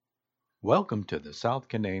Welcome to the South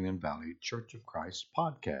Canadian Valley Church of Christ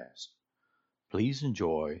podcast. Please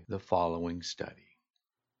enjoy the following study.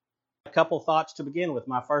 A couple thoughts to begin with.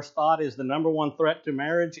 My first thought is the number one threat to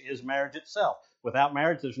marriage is marriage itself. Without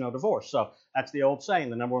marriage, there's no divorce. So that's the old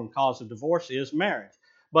saying, the number one cause of divorce is marriage.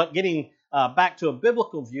 But getting back to a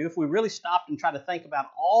biblical view, if we really stopped and tried to think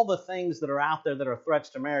about all the things that are out there that are threats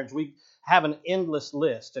to marriage, we have an endless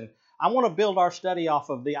list. And I want to build our study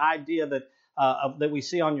off of the idea that we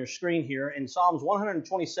see on your screen here. In Psalms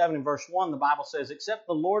 127 and verse 1, the Bible says, "Except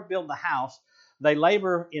the Lord build the house, they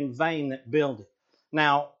labor in vain that build it."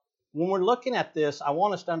 Now, when we're looking at this, I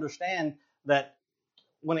want us to understand that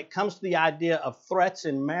when it comes to the idea of threats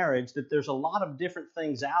in marriage, that there's a lot of different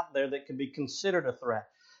things out there that could be considered a threat.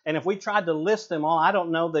 And if we tried to list them all, I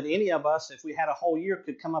don't know that any of us, if we had a whole year,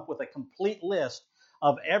 could come up with a complete list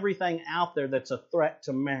of everything out there that's a threat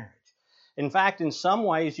to marriage. In fact, in some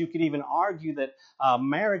ways, you could even argue that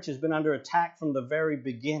marriage has been under attack from the very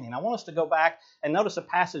beginning. I want us to go back and notice a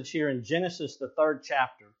passage here in Genesis, the 3rd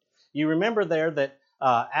chapter. You remember there that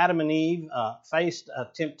Adam and Eve faced a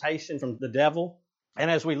temptation from the devil. And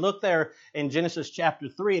as we look there in Genesis chapter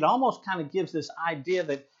 3, it almost kind of gives this idea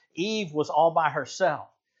that Eve was all by herself.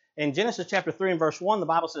 In Genesis chapter 3 and verse 1, the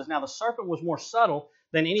Bible says, "Now the serpent was more subtle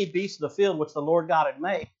than any beast of the field which the Lord God had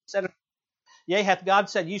made. He said, Yea, hath God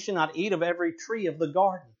said, You should not eat of every tree of the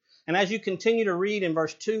garden." And as you continue to read in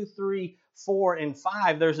verse 2, 3, 4, and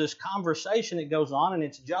 5, there's this conversation that goes on, and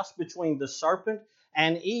it's just between the serpent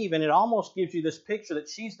and Eve, and it almost gives you this picture that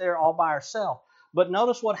she's there all by herself. But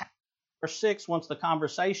notice what happens in verse 6 once the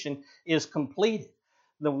conversation is completed.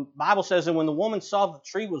 The Bible says, "And when the woman saw the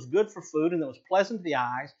tree was good for food, and it was pleasant to the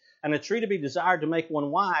eyes, and a tree to be desired to make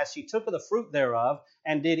one wise, she took of the fruit thereof,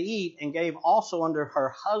 and did eat, and gave also unto her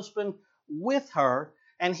husband with her,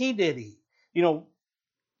 and he did eat." You know,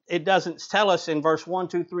 it doesn't tell us in verse 1,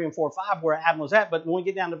 2, 3, and 4, 5 where Adam was at, but when we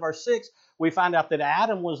get down to verse 6, we find out that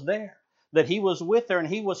Adam was there, that he was with her, and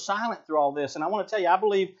he was silent through all this. And I want to tell you, I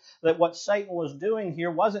believe that what Satan was doing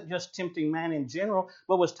here wasn't just tempting man in general,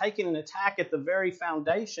 but was taking an attack at the very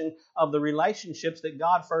foundation of the relationships that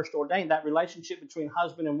God first ordained, that relationship between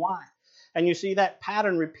husband and wife. And you see that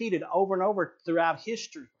pattern repeated over and over throughout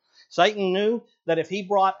history. Satan knew that if he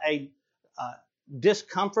brought a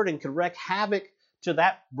discomfort and could wreak havoc to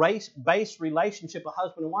that base relationship of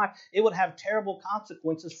husband and wife, it would have terrible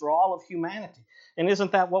consequences for all of humanity. And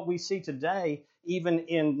isn't that what we see today, even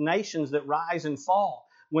in nations that rise and fall?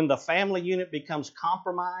 When the family unit becomes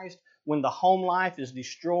compromised, when the home life is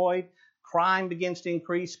destroyed, crime begins to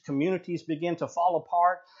increase, communities begin to fall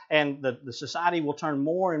apart, and the society will turn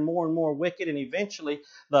more and more and more wicked, and eventually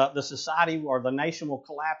the society or the nation will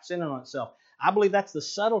collapse in on itself. I believe that's the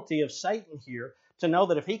subtlety of Satan here, to know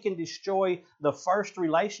that if he can destroy the first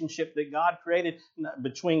relationship that God created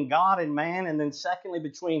between God and man, and then secondly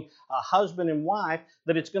between husband and wife,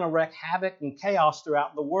 that it's going to wreak havoc and chaos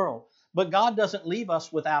throughout the world. But God doesn't leave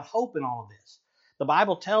us without hope in all of this. The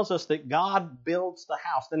Bible tells us that God builds the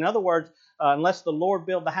house. In other words, unless the Lord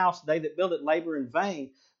build the house, they that build it labor in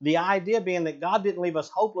vain. The idea being that God didn't leave us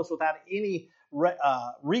hopeless without any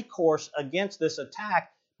recourse against this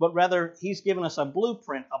attack, but rather He's given us a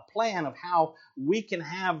blueprint, a plan of how we can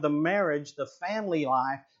have the marriage, the family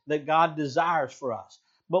life that God desires for us.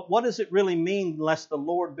 But what does it really mean unless the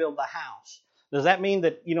Lord build the house? Does that mean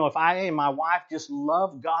that, if I and my wife just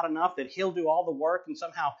love God enough that He'll do all the work and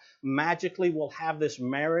somehow magically we'll have this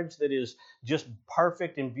marriage that is just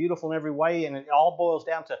perfect and beautiful in every way, and it all boils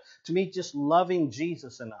down to me just loving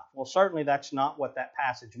Jesus enough? Well, certainly that's not what that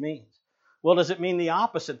passage means. Well, does it mean the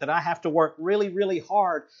opposite, that I have to work really, really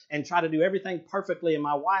hard and try to do everything perfectly, and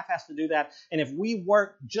my wife has to do that? And if we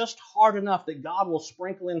work just hard enough, that God will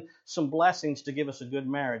sprinkle in some blessings to give us a good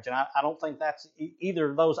marriage? And I don't think that's either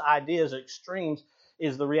of those ideas or extremes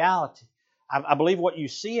is the reality. I believe what you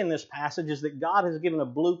see in this passage is that God has given a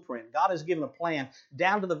blueprint. God has given a plan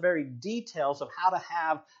down to the very details of how to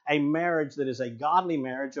have a marriage that is a godly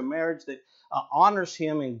marriage, a marriage that honors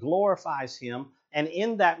Him and glorifies Him. And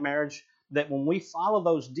in that marriage, that when we follow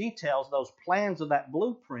those details, those plans of that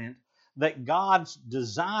blueprint, that God's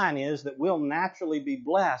design is that we'll naturally be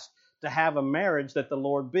blessed to have a marriage that the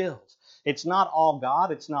Lord builds. It's not all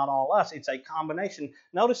God, it's not all us, it's a combination.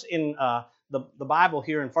 Notice in the Bible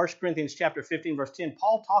here in 1 Corinthians chapter 15, verse 10,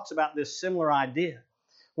 Paul talks about this similar idea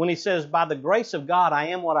when he says, "By the grace of God I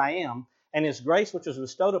am what I am, and His grace which was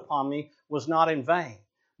bestowed upon me was not in vain.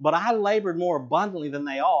 But I labored more abundantly than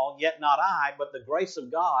they all, yet not I, but the grace of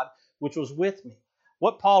God which was with me."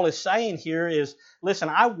 What Paul is saying here is, listen,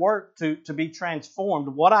 I worked to be transformed.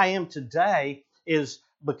 What I am today is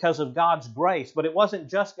because of God's grace. But it wasn't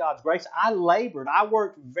just God's grace. I labored. I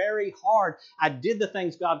worked very hard. I did the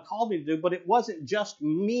things God called me to do, but it wasn't just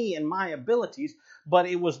me and my abilities, but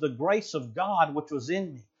it was the grace of God which was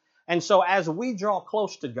in me. And so as we draw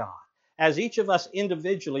close to God, as each of us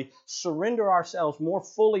individually surrender ourselves more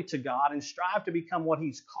fully to God and strive to become what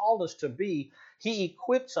He's called us to be, He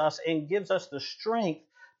equips us and gives us the strength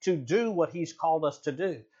to do what He's called us to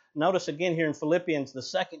do. Notice again here in Philippians, the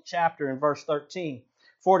 2nd chapter in verse 13.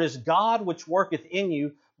 For it is God which worketh in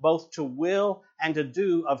you both to will and to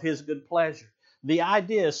do of His good pleasure. The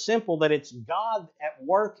idea is simple, that it's God at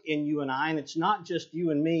work in you and I, and it's not just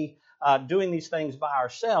you and me doing these things by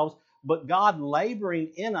ourselves, but God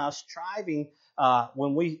laboring in us, striving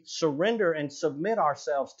when we surrender and submit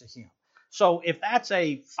ourselves to Him. So if that's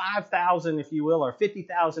a 5,000, if you will, or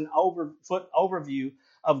 50,000 foot overview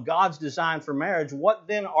of God's design for marriage, what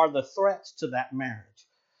then are the threats to that marriage?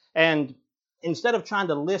 And instead of trying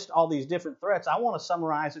to list all these different threats, I want to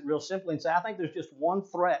summarize it real simply and say I think there's just one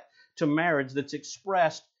threat to marriage that's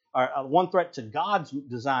expressed, or one threat to God's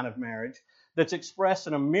design of marriage that's expressed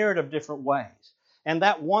in a myriad of different ways. And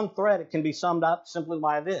that one threat, it can be summed up simply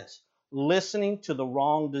by this: listening to the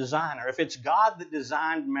wrong designer. If it's God that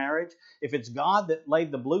designed marriage, if it's God that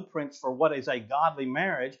laid the blueprints for what is a godly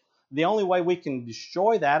marriage, the only way we can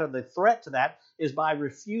destroy that, or the threat to that, is by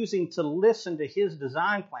refusing to listen to His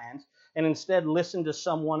design plans and instead listen to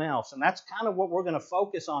someone else. And that's kind of what we're going to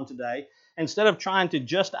focus on today. Instead of trying to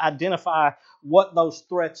just identify what those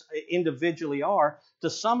threats individually are, to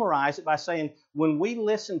summarize it by saying, when we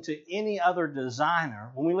listen to any other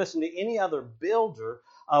designer, when we listen to any other builder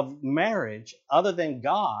of marriage other than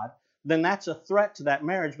God, then that's a threat to that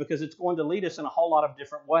marriage, because it's going to lead us in a whole lot of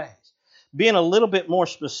different ways. Being a little bit more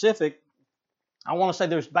specific, I want to say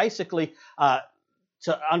there's basically,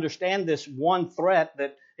 to understand this one threat,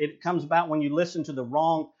 that it comes about when you listen to the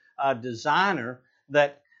wrong designer,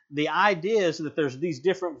 that the idea is that there's these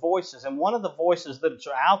different voices. And one of the voices that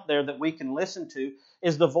are out there that we can listen to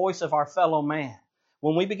is the voice of our fellow man.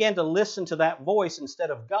 When we begin to listen to that voice instead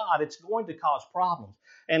of God, it's going to cause problems.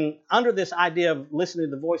 And under this idea of listening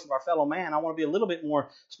to the voice of our fellow man, I want to be a little bit more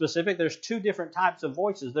specific. There's two different types of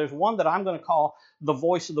voices. There's one that I'm going to call the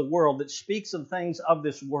voice of the world, that speaks of things of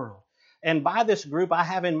this world. And by this group, I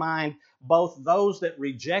have in mind both those that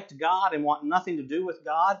reject God and want nothing to do with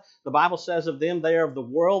God. The Bible says of them, they are of the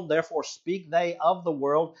world, therefore speak they of the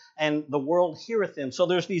world, and the world heareth them. So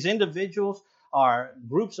there's these individuals, are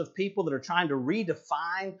groups of people that are trying to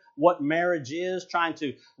redefine what marriage is, trying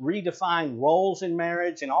to redefine roles in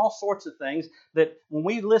marriage and all sorts of things, that when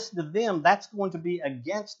we listen to them, that's going to be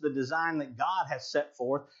against the design that God has set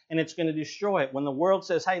forth, and it's going to destroy it. When the world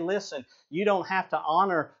says, hey, listen, you don't have to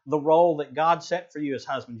honor the role that God set for you as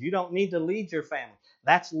husbands. You don't need to lead your family.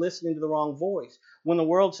 That's listening to the wrong voice. When the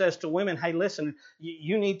world says to women, hey, listen,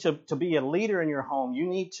 you need to be a leader in your home. You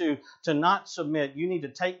need to not submit. You need to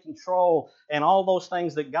take control, and all those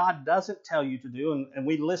things that God doesn't tell you to do, and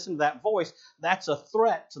we listen to that voice, that's a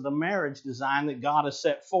threat to the marriage design that God has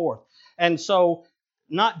set forth. And so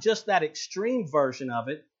not just that extreme version of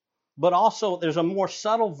it, but also there's a more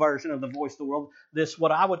subtle version of the voice of the world, this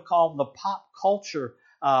what I would call the pop culture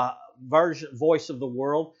voice of the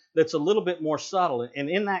world, that's a little bit more subtle. And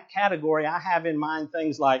in that category, I have in mind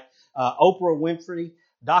things like Oprah Winfrey,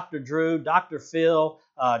 Dr. Drew, Dr. Phil,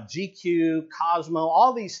 GQ, Cosmo,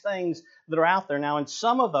 all these things that are out there now. And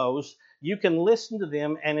some of those, you can listen to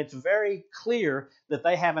them, and it's very clear that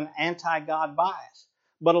they have an anti-God bias.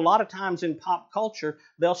 But a lot of times in pop culture,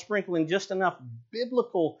 they'll sprinkle in just enough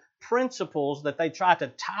biblical principles that they try to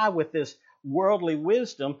tie with this worldly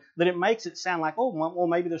wisdom that it makes it sound like, oh, well,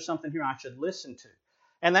 maybe there's something here I should listen to.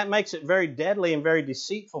 And that makes it very deadly and very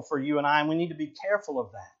deceitful for you and I, and we need to be careful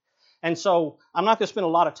of that. And so I'm not going to spend a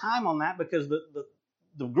lot of time on that, because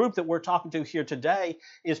the group that we're talking to here today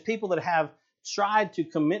is people that have tried to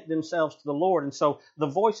commit themselves to the Lord. And so the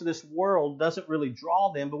voice of this world doesn't really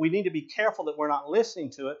draw them, but we need to be careful that we're not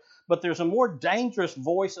listening to it. But there's a more dangerous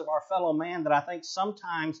voice of our fellow man that I think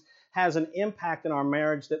sometimes has an impact in our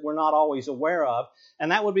marriage that we're not always aware of.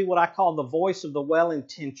 And that would be what I call the voice of the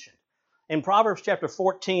well-intentioned. In Proverbs chapter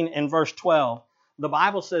 14 and verse 12, the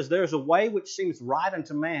Bible says, there's a way which seems right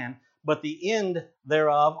unto man, but the end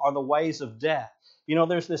thereof are the ways of death. You know,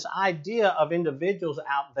 there's this idea of individuals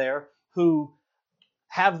out there who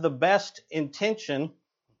have the best intention.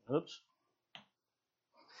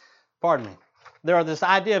 There are this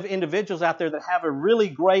idea of individuals out there that have a really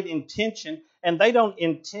great intention, and they don't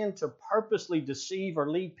intend to purposely deceive or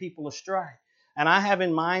lead people astray. And I have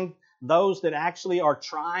in mind those that actually are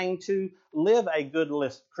trying to live a good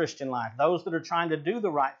Christian life, those that are trying to do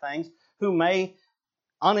the right things, who may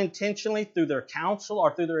unintentionally through their counsel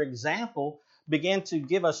or through their example begin to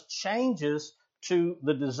give us changes to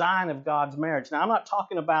the design of God's marriage. Now, I'm not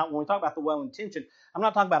talking about, when we talk about the well-intentioned, I'm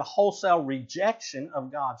not talking about a wholesale rejection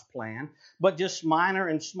of God's plan, but just minor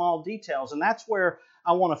and small details. And that's where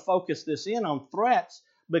I want to focus this in on threats,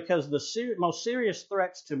 because the most serious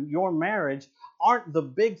threats to your marriage aren't the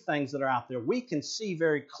big things that are out there. We can see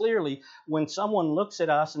very clearly when someone looks at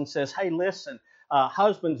us and says, hey, listen,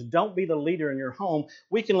 husbands, don't be the leader in your home.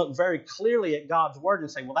 We can look very clearly at God's word and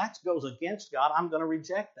say, well, that goes against God. I'm going to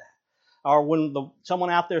reject that. Or when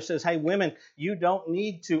someone out there says, hey, women, you don't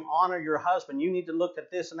need to honor your husband. You need to look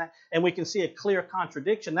at this and that. And we can see a clear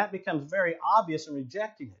contradiction. That becomes very obvious in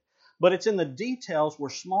rejecting it. But it's in the details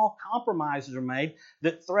where small compromises are made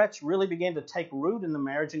that threats really begin to take root in the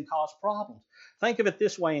marriage and cause problems. Think of it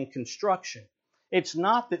this way in construction. It's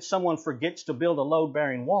not that someone forgets to build a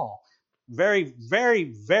load-bearing wall. Very, very,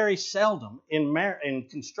 very seldom in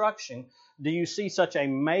construction do you see such a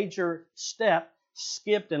major step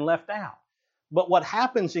skipped and left out. But what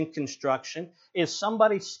happens in construction is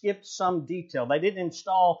somebody skipped some detail. They didn't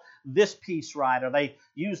install this piece right, or they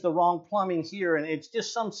used the wrong plumbing here, and it's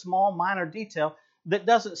just some small minor detail that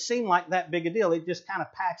doesn't seem like that big a deal. It just kind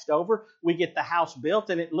of patched over. We get the house built,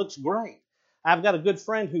 and it looks great. I've got a good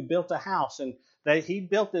friend who built a house, and he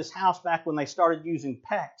built this house back when they started using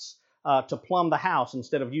PEX to plumb the house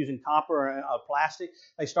instead of using copper or plastic.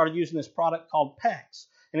 They started using this product called PEX.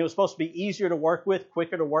 And it was supposed to be easier to work with,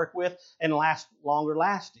 quicker to work with, and longer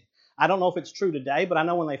lasting. I don't know if it's true today, but I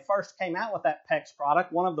know when they first came out with that PEX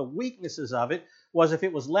product, one of the weaknesses of it was if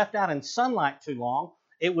it was left out in sunlight too long,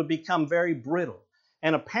 it would become very brittle.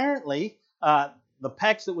 And apparently, the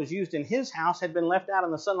PEX that was used in his house had been left out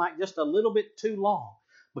in the sunlight just a little bit too long.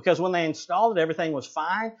 Because when they installed it, everything was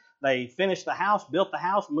fine. They finished the house, built the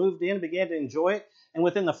house, moved in, began to enjoy it. And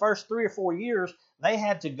within the first 3 or 4 years, they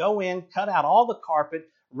had to go in, cut out all the carpet,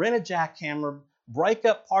 rent a jackhammer, break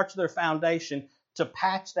up parts of their foundation to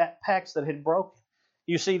patch that PEX that had broken.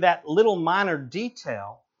 You see, that little minor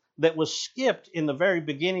detail that was skipped in the very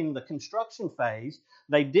beginning of the construction phase,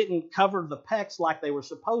 they didn't cover the PEX like they were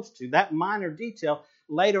supposed to. That minor detail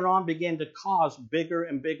later on began to cause bigger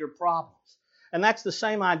and bigger problems. And that's the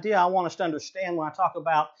same idea I want us to understand when I talk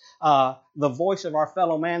about the voice of our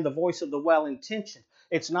fellow man, the voice of the well-intentioned.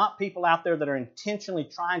 It's not people out there that are intentionally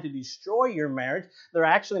trying to destroy your marriage. They're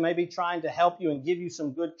actually maybe trying to help you and give you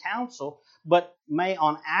some good counsel, but may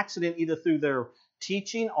on accident, either through their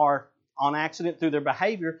teaching or on accident through their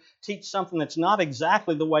behavior, teach something that's not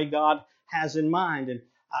exactly the way God has in mind. And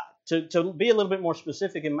to be a little bit more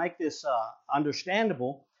specific and make this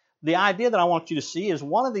understandable, the idea that I want you to see is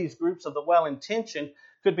one of these groups of the well-intentioned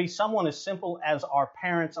could be someone as simple as our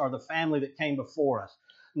parents or the family that came before us.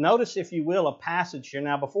 Notice, if you will, a passage here.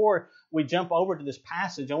 Now, before we jump over to this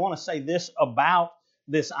passage, I want to say this about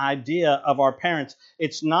this idea of our parents.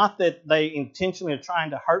 It's not that they intentionally are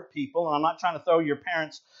trying to hurt people, and I'm not trying to throw your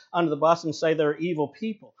parents under the bus and say they're evil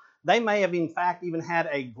people. They may have, in fact, even had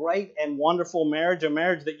a great and wonderful marriage, a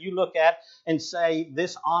marriage that you look at and say,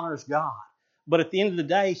 this honors God. But at the end of the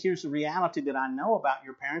day, here's the reality that I know about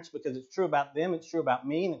your parents, because it's true about them, it's true about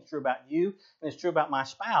me, and it's true about you, and it's true about my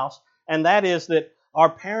spouse, and that is that our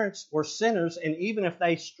parents were sinners, and even if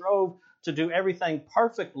they strove to do everything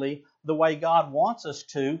perfectly the way God wants us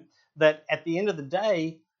to, that at the end of the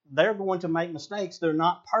day, they're going to make mistakes. They're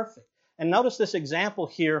not perfect. And notice this example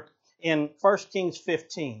here in 1 Kings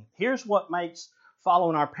 15. Here's what makes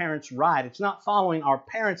following our parents right. It's not following our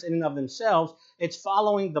parents in and of themselves. It's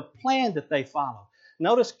following the plan that they follow.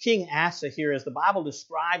 Notice King Asa here, as the Bible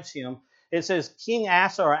describes him. It says, King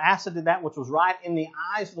Asa, or Asa, did that which was right in the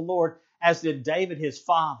eyes of the Lord, as did David his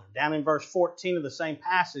father. Down in verse 14 of the same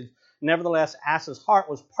passage, nevertheless, Asa's heart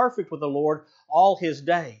was perfect with the Lord all his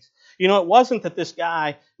days. You know, it wasn't that this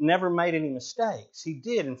guy never made any mistakes. He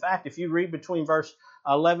did. In fact, if you read between verse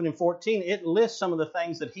 11 and 14, it lists some of the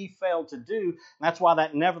things that he failed to do. And that's why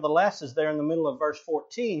that nevertheless is there in the middle of verse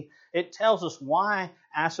 14. It tells us why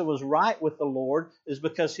Asa was right with the Lord, is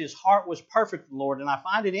because his heart was perfect with the Lord. And I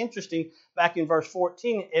find it interesting, back in verse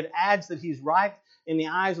 14, it adds that he's right in the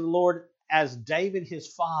eyes of the Lord as David his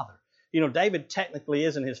father. You know, David technically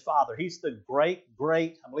isn't his father. He's the great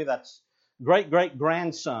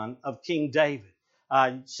grandson of King David.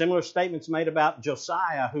 Similar statements made about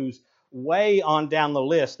Josiah, who's way on down the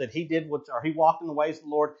list, that he walked in the ways of the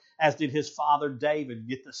Lord as did his father David.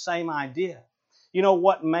 You get the same idea. You know,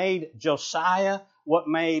 what made Josiah, what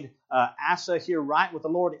made Asa here right with the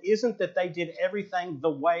Lord isn't that they did everything the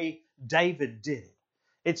way David did it.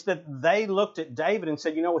 It's that they looked at David and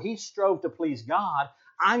said, you know, he strove to please God.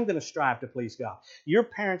 I'm going to strive to please God. Your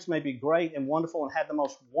parents may be great and wonderful and had the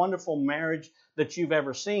most wonderful marriage that you've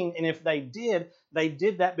ever seen. And if they did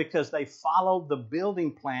that because they followed the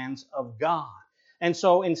building plans of God. And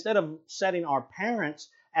so instead of setting our parents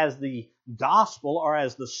as the gospel or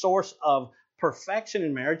as the source of perfection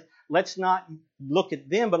in marriage, let's not look at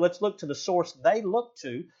them, but let's look to the source they look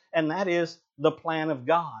to, and that is the plan of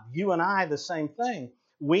God. You and I, the same thing.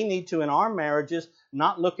 We need to, in our marriages,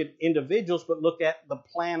 not look at individuals, but look at the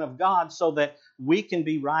plan of God so that we can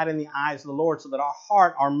be right in the eyes of the Lord, so that our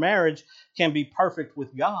heart, our marriage can be perfect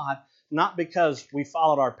with God, not because we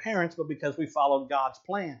followed our parents, but because we followed God's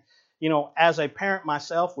plan. You know, as a parent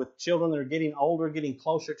myself with children that are getting older, getting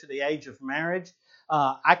closer to the age of marriage,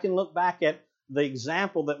 I can look back at the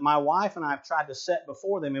example that my wife and I have tried to set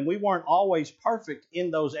before them, and we weren't always perfect in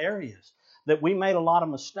those areas, that we made a lot of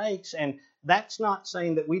mistakes, and that's not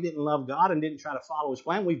saying that we didn't love God and didn't try to follow His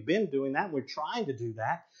plan. We've been doing that. We're trying to do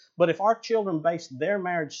that. But if our children base their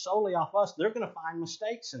marriage solely off us, they're going to find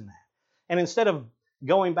mistakes in that. And instead of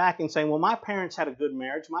going back and saying, well, my parents had a good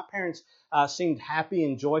marriage, my parents seemed happy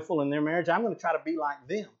and joyful in their marriage, I'm going to try to be like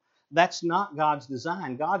them. That's not God's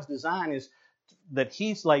design. God's design is that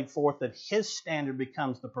He's laid forth, that His standard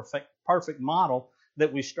becomes the perfect model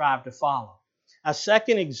that we strive to follow. A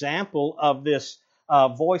second example of this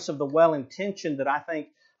voice of the well-intentioned that I think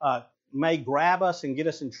may grab us and get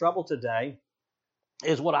us in trouble today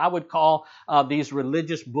is what I would call these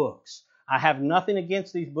religious books. I have nothing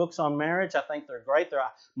against these books on marriage. I think they're great.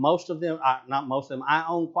 Most of them, not most of them, I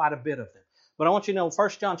own quite a bit of them. But I want you to know 1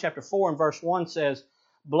 John chapter 4 and verse 1 says,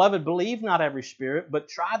 Beloved, believe not every spirit, but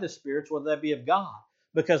try the spirits whether they be of God,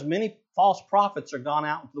 because many false prophets are gone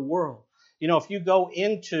out into the world. You know, if you go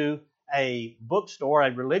into a bookstore,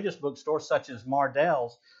 a religious bookstore such as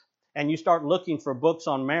Mardell's, and you start looking for books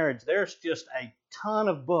on marriage, there's just a ton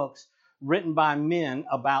of books written by men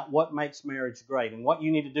about what makes marriage great and what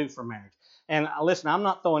you need to do for marriage. And listen, I'm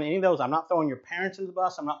not throwing any of those. I'm not throwing your parents into the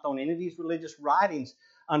bus. I'm not throwing any of these religious writings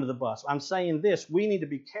under the bus. I'm saying this: we need to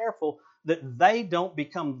be careful that they don't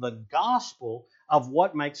become the gospel of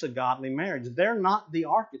what makes a godly marriage. They're not the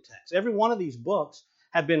architects. Every one of these books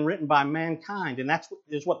have been written by mankind, and that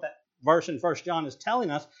is what that verse in 1 John is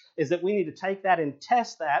telling us, is that we need to take that and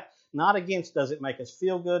test that, not against does it make us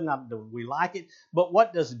feel good, not do we like it, but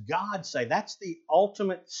what does God say? That's the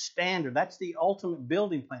ultimate standard. That's the ultimate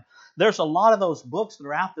building plan. There's a lot of those books that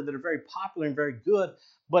are out there that are very popular and very good,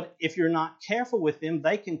 but if you're not careful with them,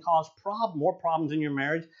 they can cause more problems in your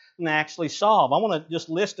marriage than they actually solve. I want to just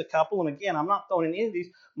list a couple, and again, I'm not throwing in any of these.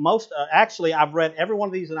 Actually, I've read every one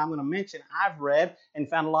of these that I'm going to mention. I've read and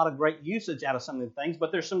found a lot of great usage out of some of the things,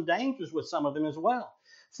 but there's some dangers with some of them as well.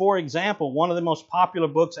 For example, one of the most popular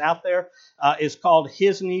books out there is called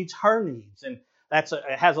His Needs, Her Needs. And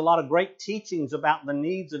it has a lot of great teachings about the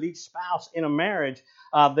needs of each spouse in a marriage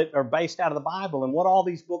that are based out of the Bible. And what all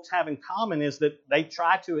these books have in common is that they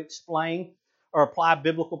try to explain or apply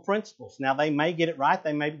biblical principles. Now, they may get it right,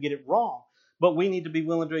 they may get it wrong, but we need to be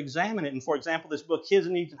willing to examine it. And for example, this book, His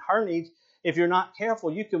Needs and Her Needs, if you're not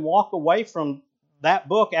careful, you can walk away from that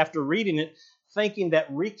book after reading it thinking that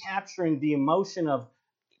recapturing the emotion of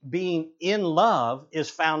being in love is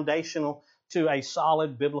foundational to a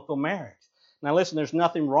solid biblical marriage. Now listen, there's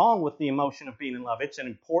nothing wrong with the emotion of being in love. It's an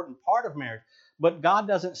important part of marriage. But God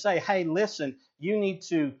doesn't say, hey, listen, you need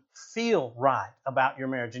to feel right about your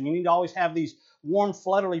marriage, and you need to always have these warm,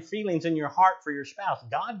 fluttery feelings in your heart for your spouse.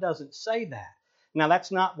 God doesn't say that. Now,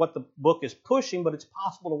 that's not what the book is pushing, but it's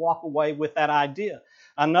possible to walk away with that idea.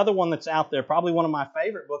 Another one that's out there, probably one of my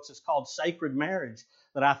favorite books, is called Sacred Marriage,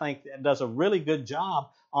 that I think does a really good job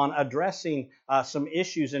on addressing some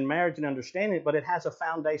issues in marriage and understanding it, but it has a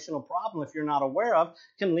foundational problem, if you're not aware of,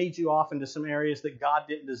 can lead you off into some areas that God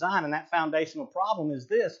didn't design. And that foundational problem is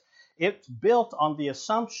this: it's built on the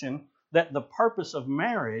assumption that the purpose of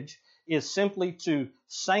marriage is simply to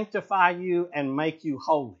sanctify you and make you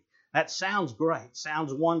holy. That sounds great,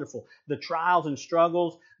 sounds wonderful. The trials and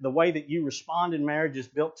struggles, the way that you respond in marriage is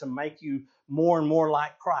built to make you more and more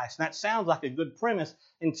like Christ. And that sounds like a good premise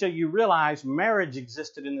until you realize marriage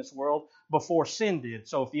existed in this world before sin did.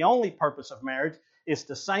 So if the only purpose of marriage is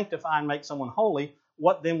to sanctify and make someone holy,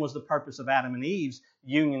 what then was the purpose of Adam and Eve's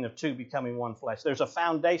union of two becoming one flesh? There's a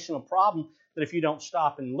foundational problem that if you don't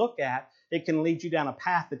stop and look at, it can lead you down a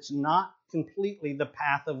path that's not completely the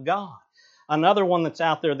path of God. Another one that's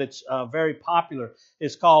out there that's very popular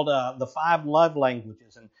is called The Five Love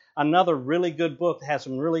Languages. And another really good book that has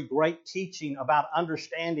some really great teaching about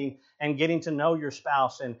understanding and getting to know your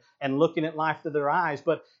spouse and looking at life through their eyes.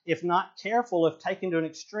 But if not careful, if taken to an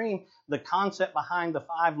extreme, the concept behind the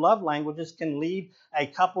five love languages can lead a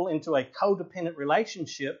couple into a codependent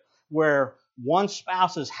relationship where one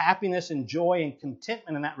spouse's happiness and joy and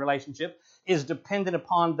contentment in that relationship is dependent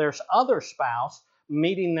upon their other spouse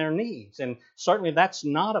meeting their needs. And certainly that's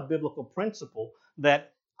not a biblical principle,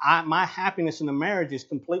 that my happiness in the marriage is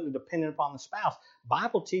completely dependent upon the spouse.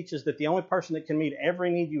 Bible teaches that the only person that can meet every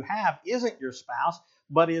need you have isn't your spouse,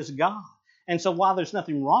 but is God. And so while there's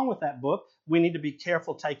nothing wrong with that book, we need to be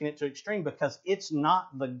careful taking it to extreme, because it's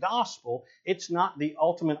not the gospel. It's not the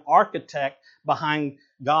ultimate architect behind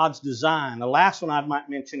God's design. The last one I might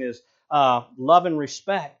mention is love and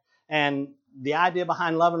respect. And the idea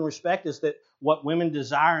behind love and respect is that what women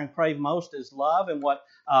desire and crave most is love, and what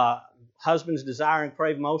husbands desire and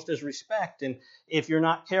crave most is respect. And if you're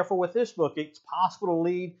not careful with this book, it's possible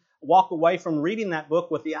to walk away from reading that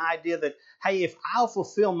book with the idea that, hey, if I'll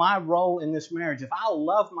fulfill my role in this marriage, if I'll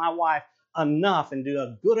love my wife enough and do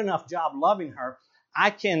a good enough job loving her,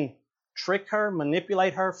 I can trick her,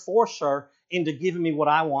 manipulate her, force her into giving me what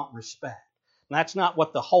I want, respect. And that's not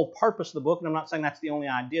what the whole purpose of the book, and I'm not saying that's the only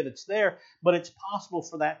idea that's there, but it's possible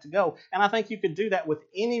for that to go. And I think you could do that with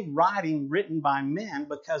any writing written by men,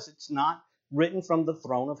 because it's not written from the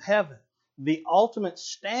throne of heaven. The ultimate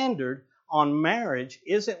standard on marriage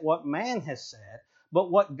isn't what man has said, but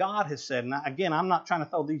what God has said. And again, I'm not trying to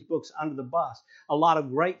throw these books under the bus. A lot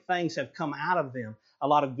of great things have come out of them, a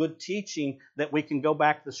lot of good teaching that we can go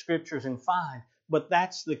back to the scriptures and find. But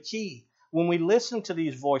that's the key. When we listen to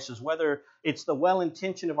these voices, whether it's the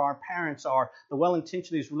well-intention of our parents or the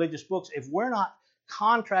well-intention of these religious books, if we're not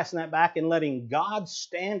contrasting that back and letting God's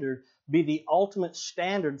standard be the ultimate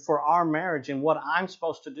standard for our marriage and what I'm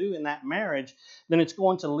supposed to do in that marriage, then it's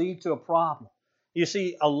going to lead to a problem. You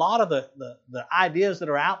see, a lot of the ideas that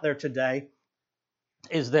are out there today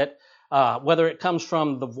is that whether it comes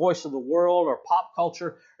from the voice of the world or pop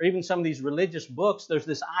culture or even some of these religious books, there's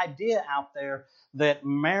this idea out there that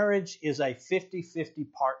marriage is a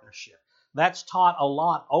 50-50 partnership. That's taught a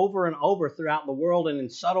lot over and over throughout the world, and in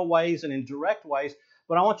subtle ways and in direct ways.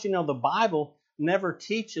 But I want you to know the Bible never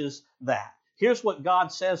teaches that. Here's what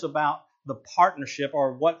God says about the partnership,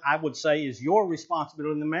 or what I would say is your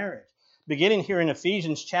responsibility in the marriage. Beginning here in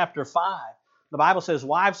Ephesians chapter 5, the Bible says,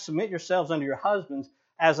 "Wives, submit yourselves unto your husbands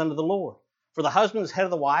as unto the Lord. For the husband is head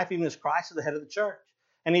of the wife, even as Christ is the head of the church.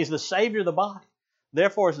 And he's the Savior of the body.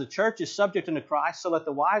 Therefore, as the church is subject unto Christ, so let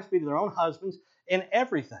the wives be to their own husbands in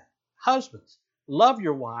everything. Husbands, love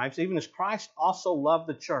your wives, even as Christ also loved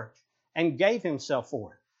the church and gave himself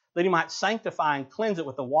for it, that he might sanctify and cleanse it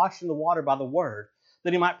with the washing of the water by the word,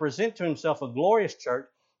 that he might present to himself a glorious church,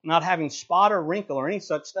 not having spot or wrinkle or any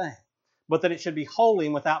such thing, but that it should be holy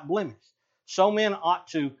and without blemish. So men ought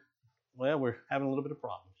to," well, we're having a little bit of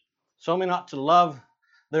problems. "So men ought to love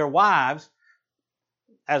their wives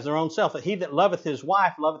as their own self. That he that loveth his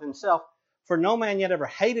wife loveth himself. For no man yet ever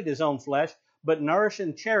hated his own flesh, but nourished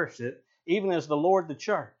and cherished it, even as the Lord the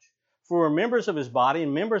church. For we're members of his body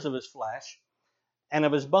and members of his flesh and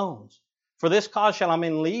of his bones. For this cause shall a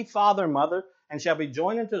man leave father and mother, and shall be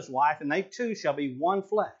joined unto his wife, and they two shall be one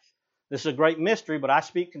flesh. This is a great mystery, but I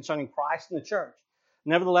speak concerning Christ and the church.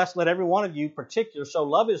 Nevertheless, let every one of you particular so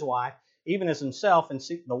love his wife, even as himself, and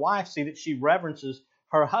the wife see that she reverences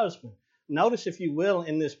her husband." Notice, if you will,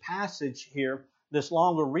 in this passage here, this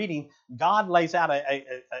longer reading, God lays out a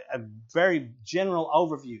very general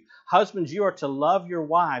overview. Husbands, you are to love your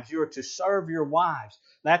wives. You are to serve your wives.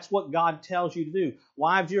 That's what God tells you to do.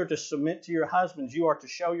 Wives, you are to submit to your husbands. You are to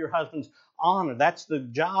show your husbands honor. That's the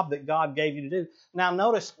job that God gave you to do. Now,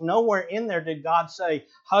 notice, nowhere in there did God say,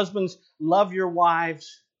 husbands, love your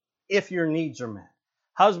wives if your needs are met.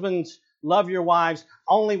 Husbands, love your wives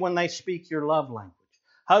only when they speak your love language.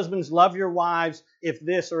 Husbands, love your wives if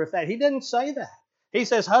this or if that. He didn't say that. He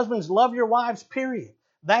says, husbands, love your wives, period.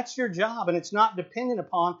 That's your job, and it's not dependent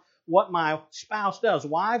upon what my spouse does.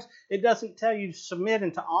 Wives, it doesn't tell you to submit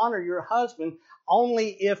and to honor your husband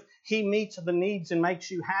only if he meets the needs and makes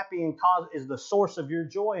you happy and is the source of your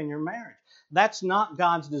joy in your marriage. That's not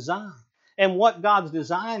God's design. And what God's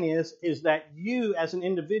design is that you as an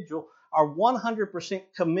individual are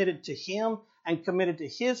 100% committed to him and committed to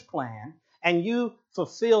his plan, and you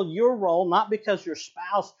fulfill your role not because your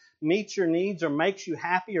spouse meets your needs or makes you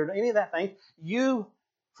happy or any of that thing. You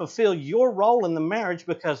fulfill your role in the marriage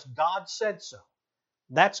because God said so.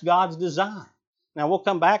 That's God's design. Now, we'll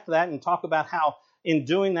come back to that and talk about how in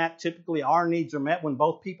doing that, typically our needs are met when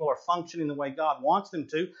both people are functioning the way God wants them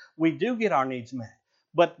to. We do get our needs met.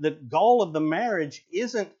 But the goal of the marriage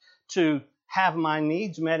isn't to have my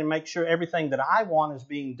needs met and make sure everything that I want is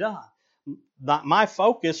being done. My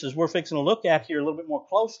focus, as we're fixing to look at here a little bit more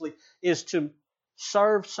closely, is to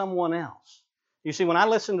serve someone else. You see, when I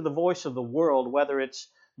listen to the voice of the world, whether it's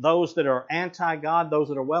those that are anti-God, those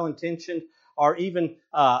that are well-intentioned, or even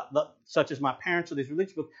such as my parents or these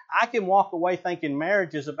religious books, I can walk away thinking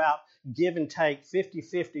marriage is about give and take,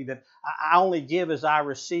 50-50, that I only give as I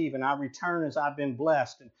receive and I return as I've been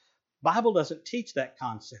blessed. And the Bible doesn't teach that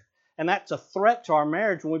concept. And that's a threat to our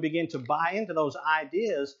marriage when we begin to buy into those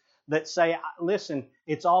ideas that say, listen,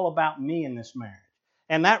 it's all about me in this marriage.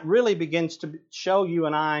 And that really begins to show you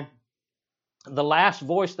and I the last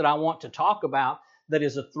voice that I want to talk about that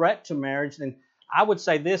is a threat to marriage. And I would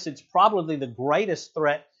say this, it's probably the greatest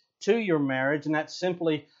threat to your marriage, and that's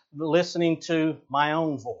simply listening to my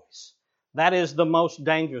own voice. That is the most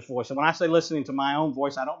dangerous voice. And when I say listening to my own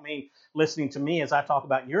voice, I don't mean listening to me as I talk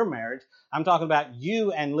about your marriage. I'm talking about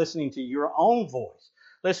you and listening to your own voice.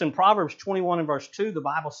 Listen, Proverbs 21 and verse 2, the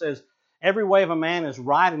Bible says, every way of a man is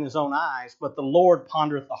right in his own eyes, but the Lord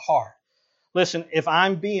pondereth the heart. Listen, if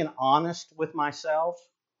I'm being honest with myself,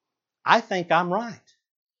 I think I'm right.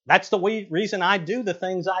 That's the reason I do the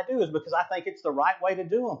things I do, is because I think it's the right way to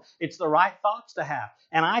do them. It's the right thoughts to have.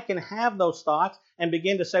 And I can have those thoughts and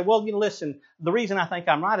begin to say, well, listen, the reason I think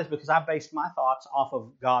I'm right is because I based my thoughts off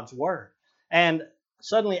of God's Word. And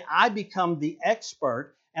suddenly I become the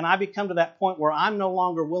expert, and I become to that point where I'm no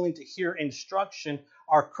longer willing to hear instruction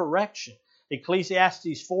or correction.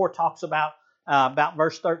 Ecclesiastes 4 talks about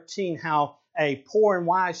verse 13, how a poor and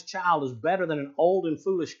wise child is better than an old and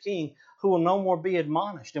foolish king who will no more be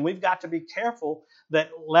admonished. And we've got to be careful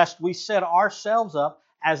that lest we set ourselves up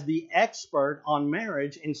as the expert on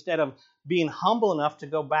marriage instead of being humble enough to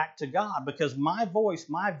go back to God, because my voice,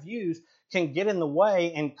 my views can get in the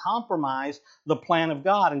way and compromise the plan of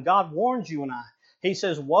God. And God warns you and I. He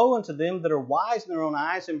says, woe unto them that are wise in their own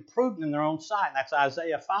eyes and prudent in their own sight. And that's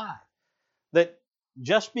Isaiah 5. That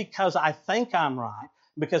just because I think I'm right,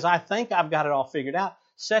 because I think I've got it all figured out,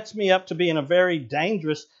 sets me up to be in a very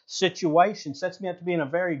dangerous situation, sets me up to be in a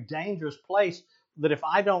very dangerous place, that if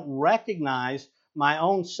I don't recognize my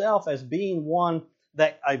own self as being one,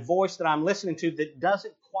 that a voice that I'm listening to that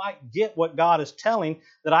doesn't quite get what God is telling,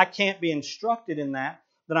 that I can't be instructed in that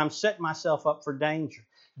I'm setting myself up for danger.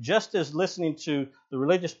 Just as listening to the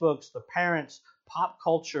religious books, the parents, pop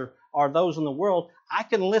culture, or those in the world, I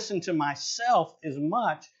can listen to myself as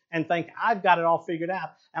much and think I've got it all figured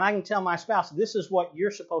out. And I can tell my spouse, this is what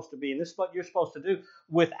you're supposed to be and this is what you're supposed to do,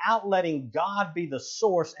 without letting God be the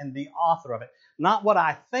source and the author of it. Not what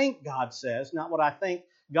I think God says, not what I think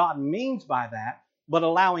God means by that, but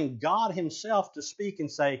allowing God Himself to speak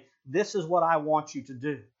and say, this is what I want you to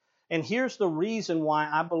do. And here's the reason why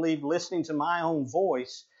I believe listening to my own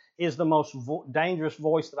voice is the most dangerous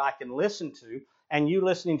voice that I can listen to, and you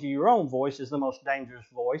listening to your own voice is the most dangerous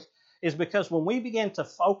voice, is because when we begin to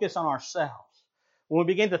focus on ourselves, when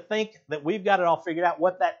we begin to think that we've got it all figured out,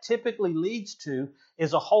 what that typically leads to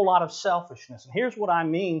is a whole lot of selfishness. And here's what I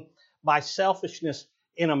mean by selfishness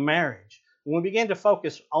in a marriage. When we begin to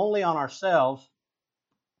focus only on ourselves,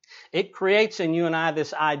 it creates in you and I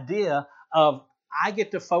this idea of I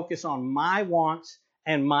get to focus on my wants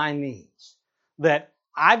and my needs. That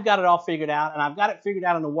I've got it all figured out, and I've got it figured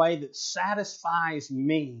out in a way that satisfies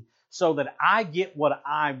me so that I get what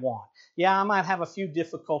I want. Yeah, I might have a few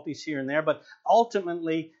difficulties here and there, but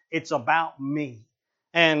ultimately it's about me.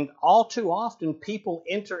 And all too often people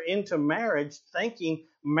enter into marriage thinking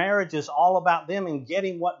marriage is all about them and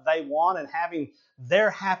getting what they want and having their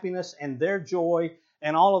happiness and their joy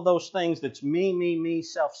and all of those things that's me,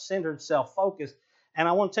 self-centered, self-focused. And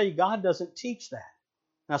I want to tell you, God doesn't teach that.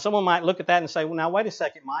 Now, someone might look at that and say, well, now, wait a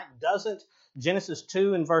second, Mike. Doesn't Genesis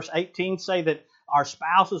 2 and verse 18 say that our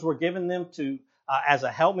spouses were given them to as a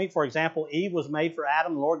helpmeet? For example, Eve was made for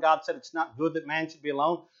Adam. The Lord God said it's not good that man should be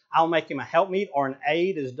alone. I'll make him a helpmeet or an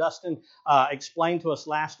aid, as Dustin explained to us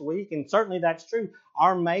last week. And certainly that's true.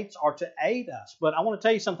 Our mates are to aid us. But I want to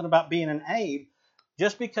tell you something about being an aid.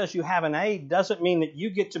 Just because you have an aid doesn't mean that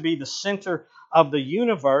you get to be the center of the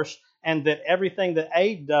universe and that everything that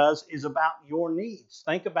aid does is about your needs.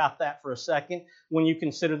 Think about that for a second when you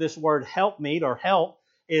consider this word helpmeet, or help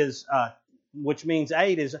is, which means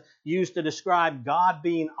aid, is used to describe God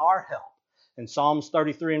being our help. In Psalms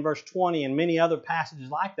 33 and verse 20 and many other passages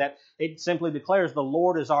like that, it simply declares the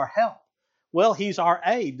Lord is our help. Well, He's our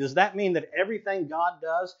aid. Does that mean that everything God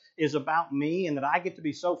does is about me and that I get to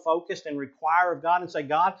be so focused and require of God and say,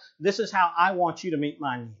 God, this is how I want you to meet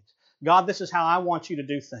my needs? God, this is how I want you to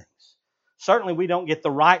do things. Certainly we don't get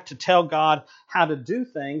the right to tell God how to do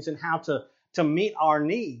things and how to meet our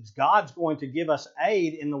needs. God's going to give us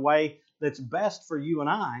aid in the way that's best for you and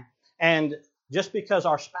I. And just because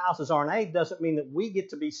our spouses are an aid doesn't mean that we get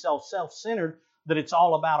to be self-centered, that it's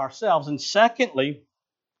all about ourselves. And secondly,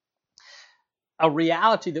 a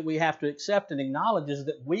reality that we have to accept and acknowledge is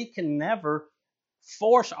that we can never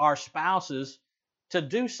force our spouses to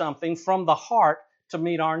do something from the heart to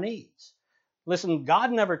meet our needs. Listen,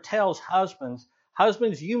 God never tells husbands,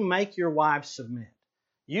 you make your wives submit.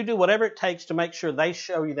 You do whatever it takes to make sure they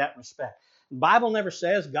show you that respect. The Bible never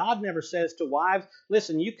says, God never says to wives,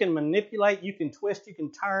 listen, you can manipulate, you can twist, you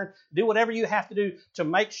can turn, do whatever you have to do to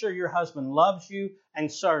make sure your husband loves you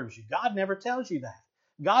and serves you. God never tells you that.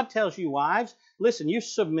 God tells you, wives, listen, you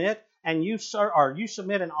submit and you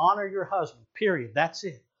submit and honor your husband, period. That's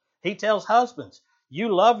it. He tells husbands,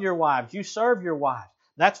 you love your wives, you serve your wives.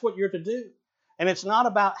 That's what you're to do. And it's not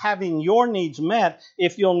about having your needs met.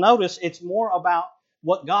 If you'll notice, it's more about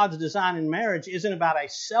what God's design in marriage isn't about a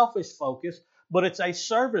selfish focus, but it's a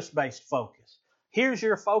service-based focus. Here's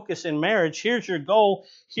your focus in marriage. Here's your goal.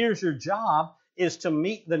 Here's your job, is to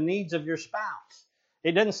meet the needs of your spouse.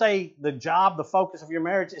 It doesn't say the job, the focus of your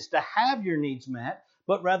marriage is to have your needs met,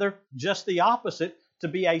 but rather just the opposite, to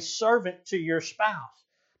be a servant to your spouse.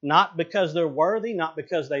 Not because they're worthy, not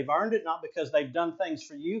because they've earned it, not because they've done things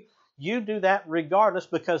for you. You do that regardless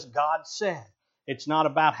because God said. It's not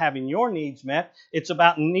about having your needs met. It's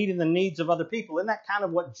about meeting the needs of other people. Isn't that kind of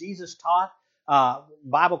what Jesus taught?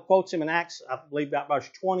 Bible quotes him in Acts, I believe about verse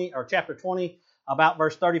 20 or chapter 20, about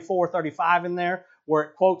verse 34, 35 in there, where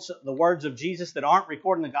it quotes the words of Jesus that aren't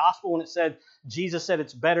recorded in the gospel when it said, Jesus said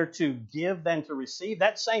it's better to give than to receive.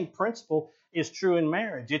 That same principle is true in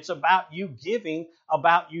marriage. It's about you giving,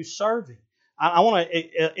 about you serving. I want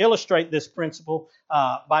to illustrate this principle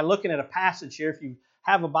by looking at a passage here. If you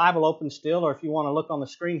have a Bible open still, or if you want to look on the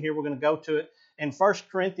screen here, we're going to go to it in 1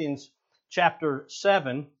 Corinthians chapter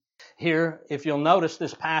 7. Here, if you'll notice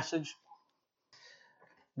this passage,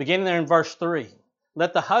 beginning there in verse 3.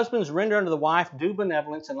 Let the husbands render unto the wife due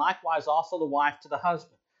benevolence, and likewise also the wife to the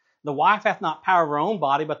husband. The wife hath not power of her own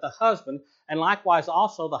body, but the husband, and likewise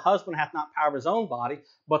also the husband hath not power of his own body,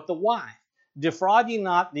 but the wife. Defraud ye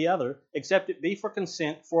not the other, except it be for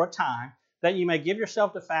consent for a time, that ye may give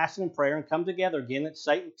yourself to fasting and prayer, and come together again, that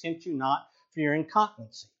Satan tempt you not for your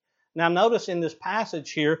incontinency. Now notice in this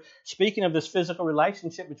passage here, speaking of this physical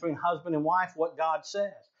relationship between husband and wife, what God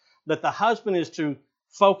says. That the husband is to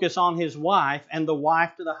focus on his wife, and the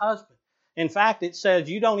wife to the husband. In fact, it says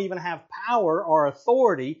you don't even have power or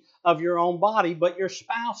authority of your own body, but your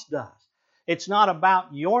spouse does. It's not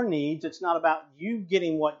about your needs. It's not about you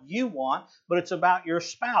getting what you want, but it's about your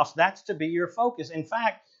spouse. That's to be your focus. In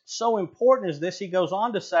fact, so important is this, he goes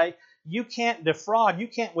on to say, you can't defraud, you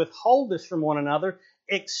can't withhold this from one another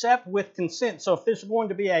except with consent. So if there's going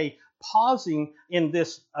to be a pausing in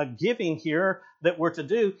this giving here that we're to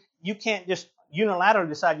do, you can't just unilaterally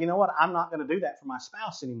decide, you know what, I'm not going to do that for my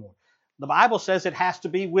spouse anymore. The Bible says it has to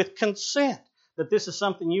be with consent, that this is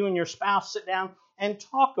something you and your spouse sit down and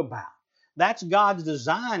talk about. That's God's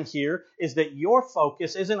design here, is that your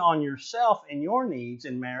focus isn't on yourself and your needs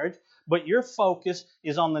in marriage, but your focus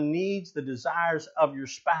is on the needs, the desires of your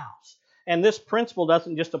spouse. And this principle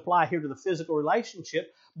doesn't just apply here to the physical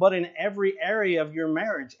relationship, but in every area of your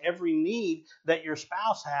marriage, every need that your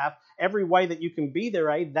spouse have, every way that you can be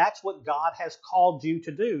their aid, that's what God has called you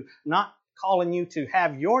to do. Not calling you to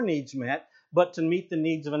have your needs met, but to meet the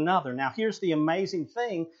needs of another. Now, here's the amazing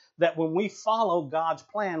thing, that when we follow God's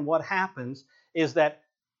plan, what happens is that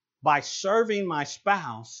by serving my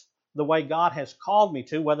spouse the way God has called me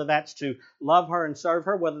to, whether that's to love her and serve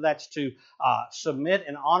her, whether that's to submit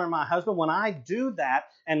and honor my husband, when I do that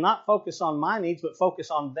and not focus on my needs, but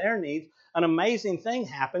focus on their needs, an amazing thing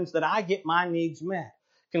happens, that I get my needs met.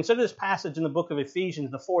 Consider this passage in the book of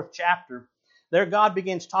Ephesians, the 4th chapter. There God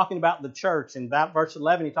begins talking about the church. In about verse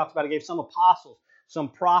 11, he talks about he gave some apostles, some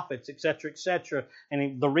prophets, etc., etc.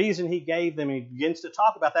 And the reason he gave them, he begins to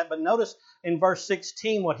talk about that. But notice in verse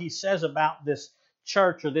 16 what he says about this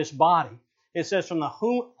church or this body. It says, from the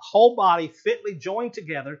whole body fitly joined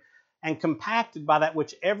together and compacted by that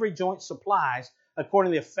which every joint supplies,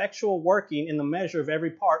 according to the effectual working in the measure of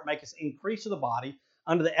every part, maketh increase of the body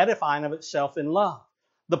unto the edifying of itself in love.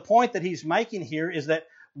 The point that he's making here is that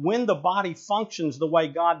when the body functions the way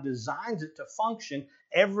God designs it to function,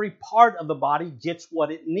 every part of the body gets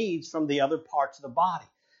what it needs from the other parts of the body.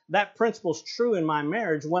 That principle is true in my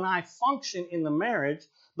marriage. When I function in the marriage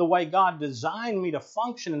the way God designed me to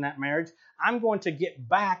function in that marriage, I'm going to get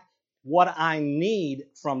back what I need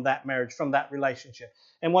from that marriage, from that relationship.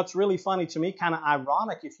 And what's really funny to me, kind of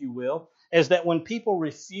ironic, if you will, is that when people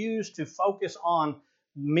refuse to focus on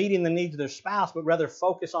meeting the needs of their spouse, but rather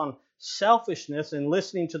focus on selfishness and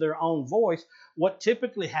listening to their own voice, what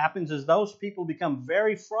typically happens is those people become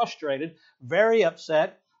very frustrated, very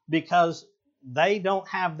upset, because they don't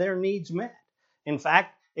have their needs met. In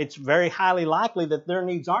fact, it's very highly likely that their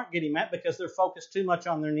needs aren't getting met because they're focused too much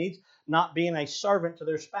on their needs, not being a servant to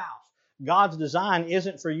their spouse. God's design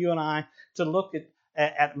isn't for you and I to look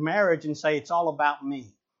at marriage and say it's all about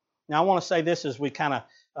me. Now, I want to say this as we kind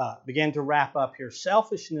of begin to wrap up here.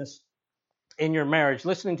 Selfishness in your marriage,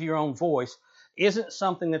 listening to your own voice, isn't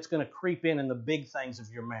something that's going to creep in the big things of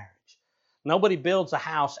your marriage. Nobody builds a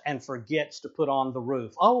house and forgets to put on the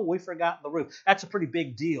roof. Oh, we forgot the roof. That's a pretty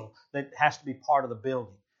big deal that has to be part of the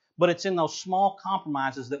building. But it's in those small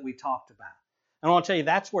compromises that we talked about. And I want to tell you,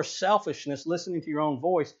 that's where selfishness, listening to your own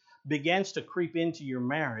voice, begins to creep into your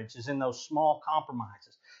marriage, is in those small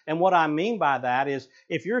compromises. And what I mean by that is,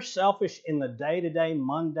 if you're selfish in the day-to-day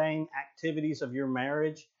mundane activities of your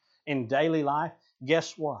marriage, in daily life,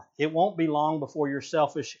 guess what? It won't be long before you're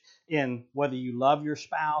selfish in whether you love your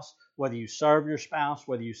spouse, whether you serve your spouse,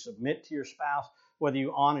 whether you submit to your spouse, whether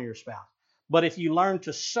you honor your spouse. But if you learn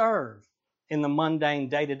to serve in the mundane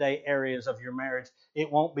day-to-day areas of your marriage,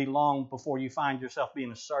 it won't be long before you find yourself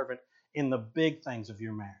being a servant in the big things of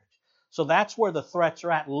your marriage. So that's where the threats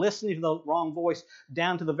are at, listening to the wrong voice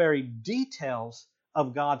down to the very details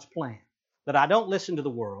of God's plan. That I don't listen to the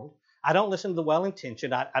world. I don't listen to the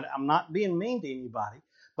well-intentioned. I'm not being mean to anybody,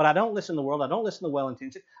 but I don't listen to the world. I don't listen to the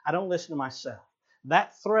well-intentioned. I don't listen to myself.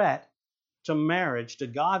 That threat to marriage, to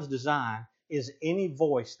God's design, is any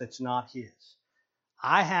voice that's not His.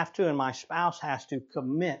 I have to, and my spouse has to,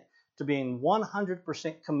 commit to being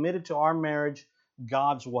 100% committed to our marriage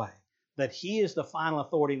God's way. That He is the final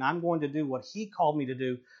authority, and I'm going to do what He called me to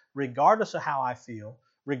do, regardless of how I feel,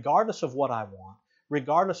 regardless of what I want,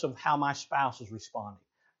 regardless of how my spouse is responding.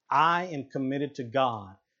 I am committed to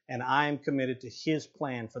God, and I am committed to His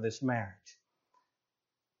plan for this marriage.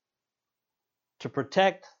 To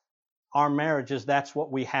protect our marriages, that's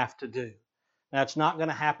what we have to do. Now, it's not going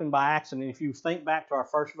to happen by accident. If you think back to our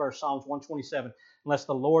first verse, Psalms 127, unless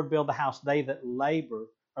the Lord build the house, they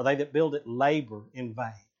that build it labor in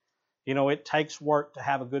vain. You know, it takes work to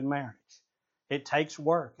have a good marriage. It takes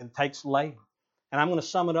work. It takes labor. And I'm going to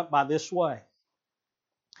sum it up by this way.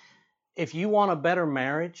 If you want a better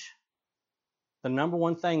marriage, the number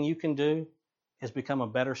one thing you can do is become a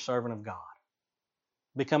better servant of God.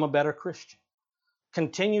 Become a better Christian.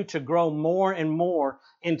 Continue to grow more and more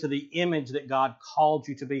into the image that God called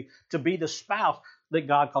you to be the spouse that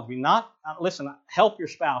God called you. Help your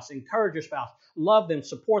spouse, encourage your spouse, love them,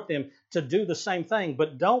 support them to do the same thing,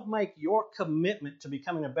 but don't make your commitment to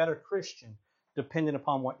becoming a better Christian dependent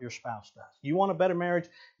upon what your spouse does. You want a better marriage?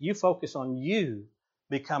 You focus on you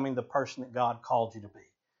becoming the person that God called you to be.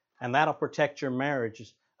 And that'll protect your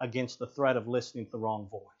marriages against the threat of listening to the wrong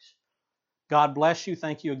voice. God bless you.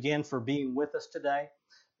 Thank you again for being with us today.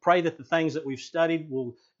 Pray that the things that we've studied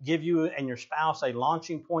will give you and your spouse a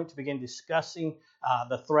launching point to begin discussing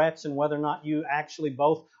the threats and whether or not you actually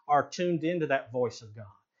both are tuned into that voice of God.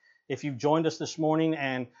 If you've joined us this morning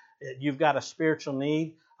and you've got a spiritual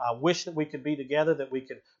need, wish that we could be together, that we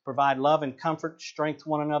could provide love and comfort, strength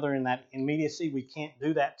one another in that immediacy. We can't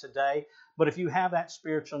do that today. But if you have that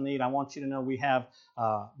spiritual need, I want you to know we have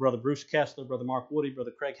Brother Bruce Kessler, Brother Mark Woody,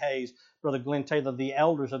 Brother Craig Hayes, Brother Glenn Taylor, the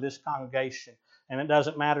elders of this congregation. And it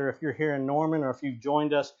doesn't matter if you're here in Norman or if you've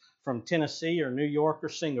joined us from Tennessee or New York or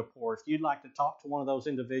Singapore. If you'd like to talk to one of those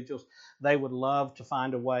individuals, they would love to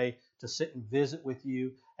find a way to sit and visit with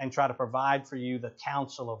you and try to provide for you the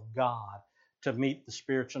counsel of God to meet the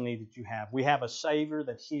spiritual need that you have. We have a Savior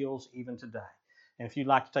that heals even today. And if you'd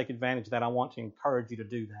like to take advantage of that, I want to encourage you to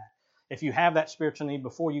do that. If you have that spiritual need,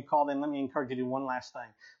 before you call in, let me encourage you to do one last thing.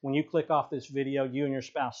 When you click off this video, you and your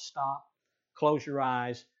spouse stop, close your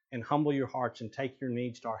eyes, and humble your hearts and take your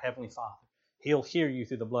needs to our Heavenly Father. He'll hear you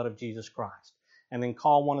through the blood of Jesus Christ. And then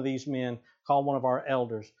call one of these men, call one of our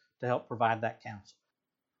elders to help provide that counsel.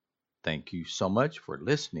 Thank you so much for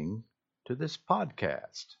listening to this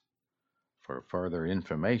podcast. For further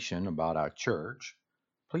information about our church,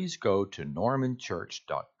 please go to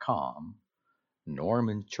normanchurch.com,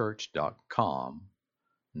 normanchurch.com,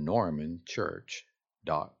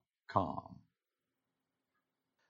 normanchurch.com.